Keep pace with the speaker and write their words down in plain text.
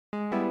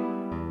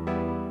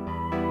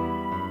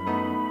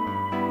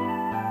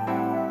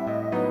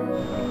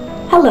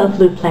Hello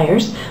flute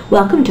players,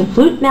 welcome to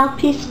Flute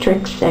Mouthpiece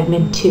Tricks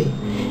Segment 2.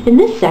 In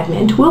this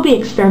segment, we'll be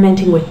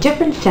experimenting with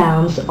different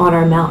sounds on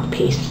our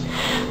mouthpiece.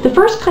 The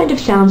first kind of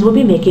sounds we'll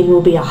be making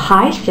will be a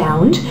high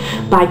sound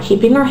by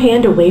keeping our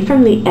hand away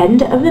from the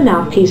end of the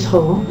mouthpiece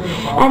hole,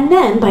 and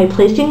then by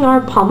placing our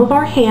palm of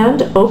our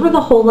hand over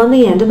the hole on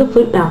the end of the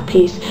flute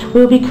mouthpiece,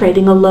 we'll be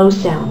creating a low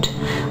sound.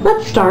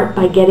 Let's start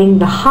by getting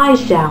the high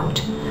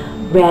sound.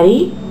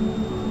 Ready?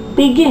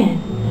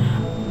 Begin.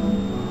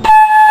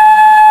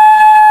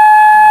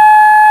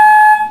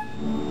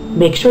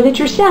 Make sure that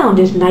your sound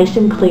is nice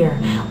and clear.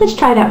 Let's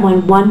try that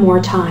one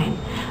more time.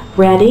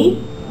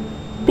 Ready?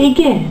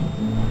 Begin.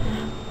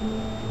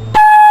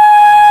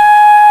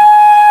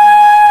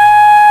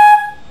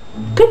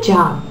 Good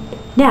job.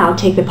 Now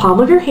take the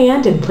palm of your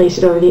hand and place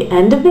it over the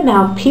end of the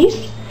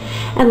mouthpiece,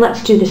 and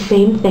let's do the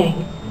same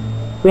thing.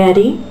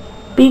 Ready?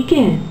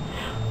 Begin.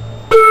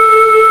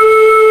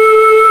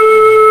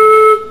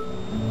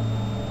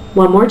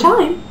 One more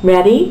time.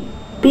 Ready?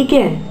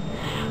 Begin.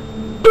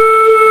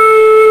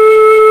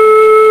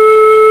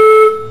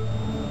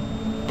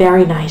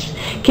 Very nice.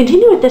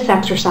 Continue with this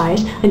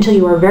exercise until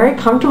you are very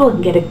comfortable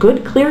and get a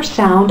good clear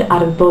sound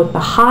out of both the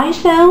high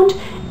sound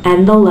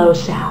and the low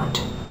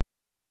sound.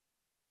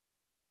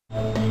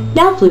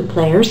 Now flute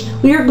players,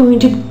 we are going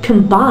to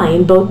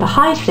combine both the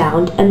high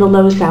sound and the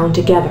low sound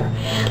together.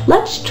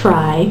 Let's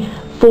try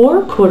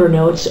 4 quarter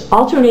notes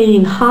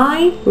alternating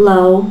high,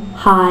 low,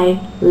 high,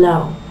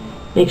 low.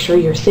 Make sure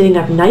you're sitting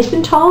up nice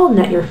and tall and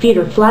that your feet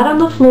are flat on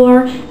the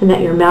floor and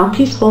that your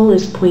mouthpiece hole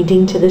is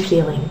pointing to the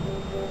ceiling.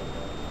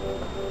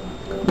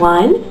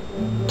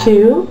 1,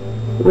 2,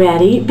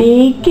 ready,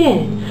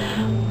 begin.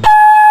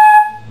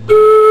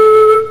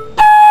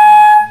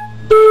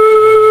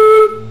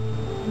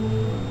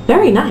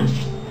 Very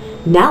nice.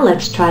 Now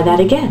let's try that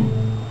again.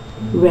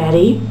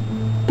 Ready,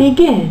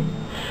 begin.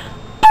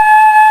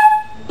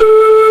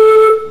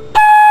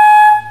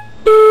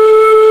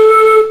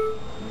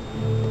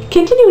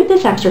 Continue with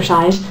this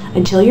exercise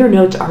until your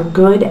notes are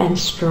good and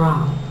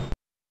strong.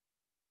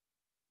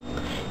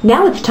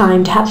 Now it's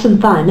time to have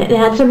some fun and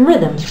add some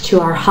rhythms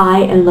to our high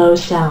and low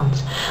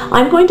sounds.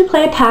 I'm going to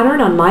play a pattern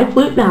on my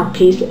flute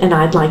mouthpiece and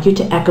I'd like you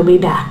to echo me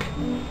back.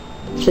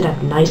 Sit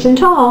up nice and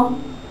tall.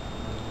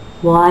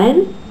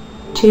 1,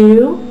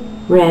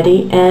 2,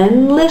 ready,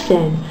 and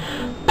listen.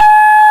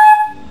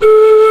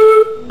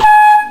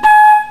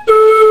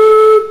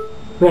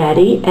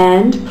 Ready,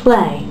 and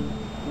play.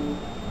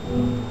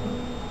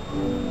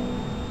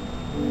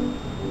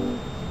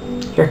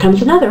 Here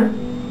comes another.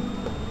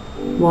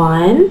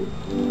 1,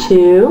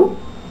 2,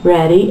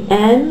 ready,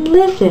 and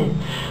listen.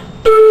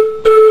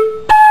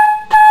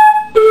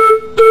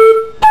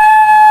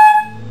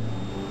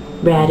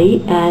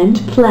 Ready, and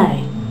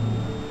play.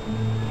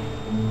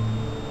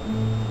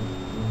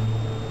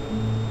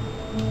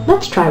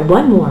 Let's try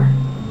one more.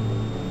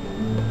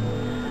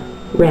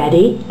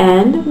 Ready,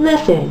 and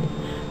listen.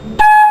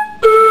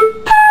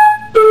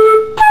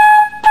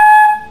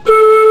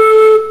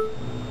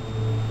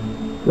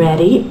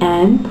 Ready,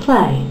 and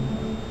play.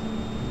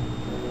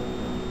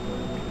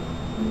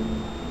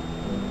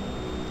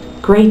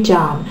 Great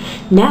job.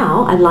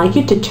 Now I'd like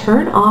you to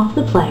turn off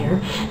the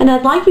player and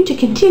I'd like you to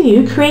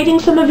continue creating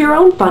some of your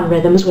own fun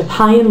rhythms with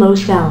high and low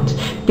sounds.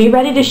 Be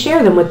ready to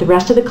share them with the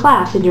rest of the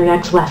class in your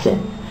next lesson.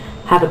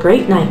 Have a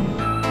great night.